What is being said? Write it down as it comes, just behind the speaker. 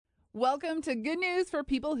Welcome to Good News for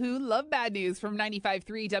People Who Love Bad News from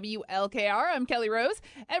 95.3 WLKR. I'm Kelly Rose.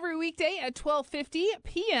 Every weekday at 12:50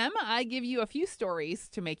 p.m., I give you a few stories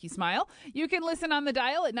to make you smile. You can listen on the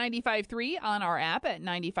dial at 95.3, on our app at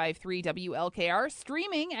 95.3 WLKR,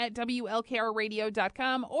 streaming at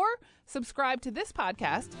WLKRradio.com, or subscribe to this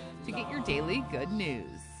podcast to get your daily good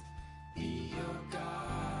news.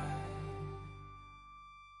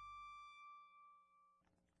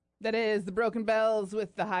 That is the Broken Bells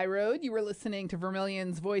with the High Road. You were listening to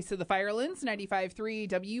Vermilion's Voice of the Firelands, 95.3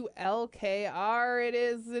 WLKR. It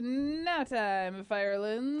is now time,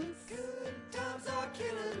 Firelands.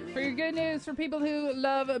 For your good news for people who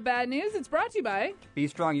love bad news, it's brought to you by Be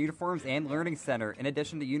Strong Uniforms and Learning Center. In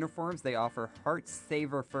addition to uniforms, they offer Heart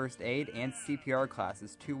Saver First Aid and CPR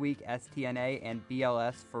classes, 2-week STNA and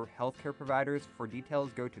BLS for healthcare providers. For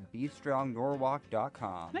details, go to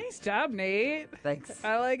BeStrongNorwalk.com. Nice job, Nate. Thanks.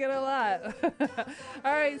 I like it a lot.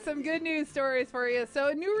 All right, some good news stories for you. So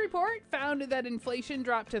a new report found that inflation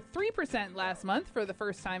dropped to 3% last month for the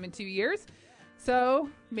first time in 2 years. So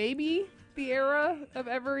maybe the era of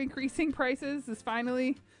ever-increasing prices is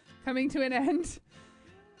finally coming to an end.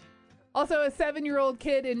 Also, a 7-year-old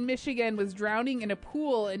kid in Michigan was drowning in a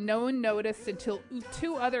pool and no one noticed until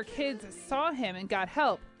 2 other kids saw him and got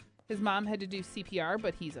help. His mom had to do CPR,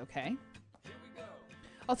 but he's okay.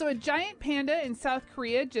 Also, a giant panda in South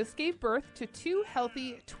Korea just gave birth to 2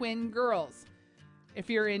 healthy twin girls. If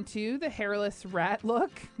you're into the hairless rat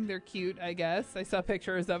look, they're cute, I guess. I saw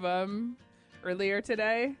pictures of them earlier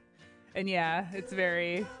today. And yeah, it's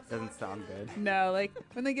very... Doesn't sound good. No, like,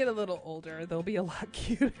 when they get a little older, they'll be a lot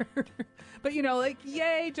cuter. But, you know, like,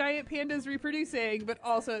 yay, giant pandas reproducing. But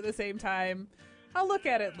also at the same time, I'll look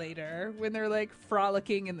at it later when they're, like,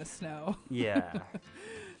 frolicking in the snow. Yeah.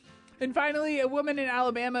 And finally, a woman in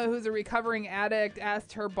Alabama who's a recovering addict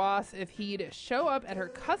asked her boss if he'd show up at her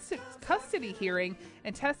custody hearing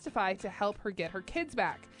and testify to help her get her kids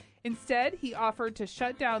back. Instead, he offered to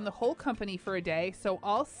shut down the whole company for a day so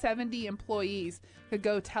all 70 employees could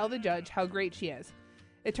go tell the judge how great she is.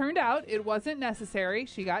 It turned out it wasn't necessary.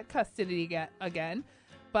 She got custody again.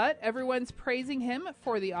 But everyone's praising him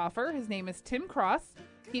for the offer. His name is Tim Cross.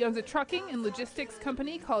 He owns a trucking and logistics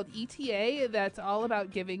company called ETA that's all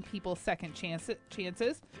about giving people second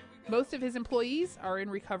chances. Most of his employees are in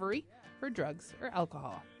recovery for drugs or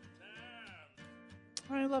alcohol.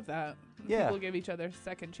 I love that. Yeah. People give each other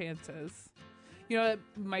second chances. You know what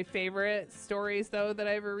my favorite stories, though, that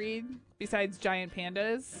I ever read, besides giant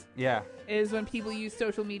pandas, is when people use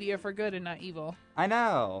social media for good and not evil. I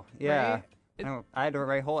know. Yeah. Right? I had to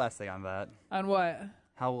write a whole essay on that. On what?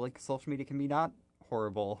 How, like, social media can be not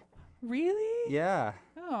horrible. Really? Yeah.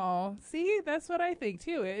 Oh, see, that's what I think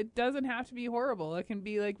too. It doesn't have to be horrible. It can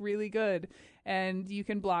be like really good, and you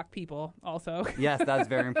can block people also. Yes, that's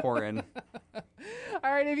very important.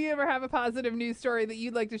 All right, if you ever have a positive news story that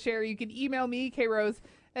you'd like to share, you can email me,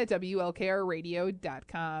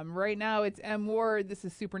 krose@WLKRradio.com. Right now, it's M. Ward. This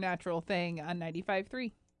is Supernatural Thing on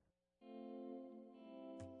 95.3.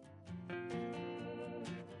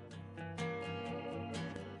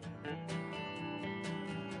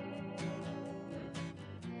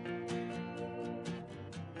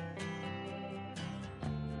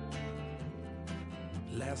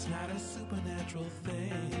 Last night a supernatural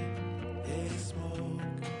thing. They smoke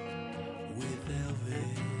with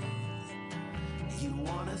Elvis. You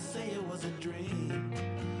wanna say it was a dream?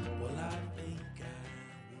 Well, I think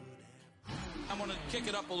I would have. I'm gonna kick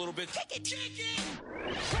it up a little bit. Kick it!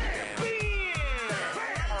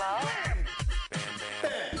 Hello?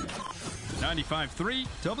 95.3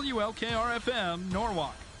 WLKR FM,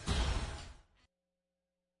 Norwalk.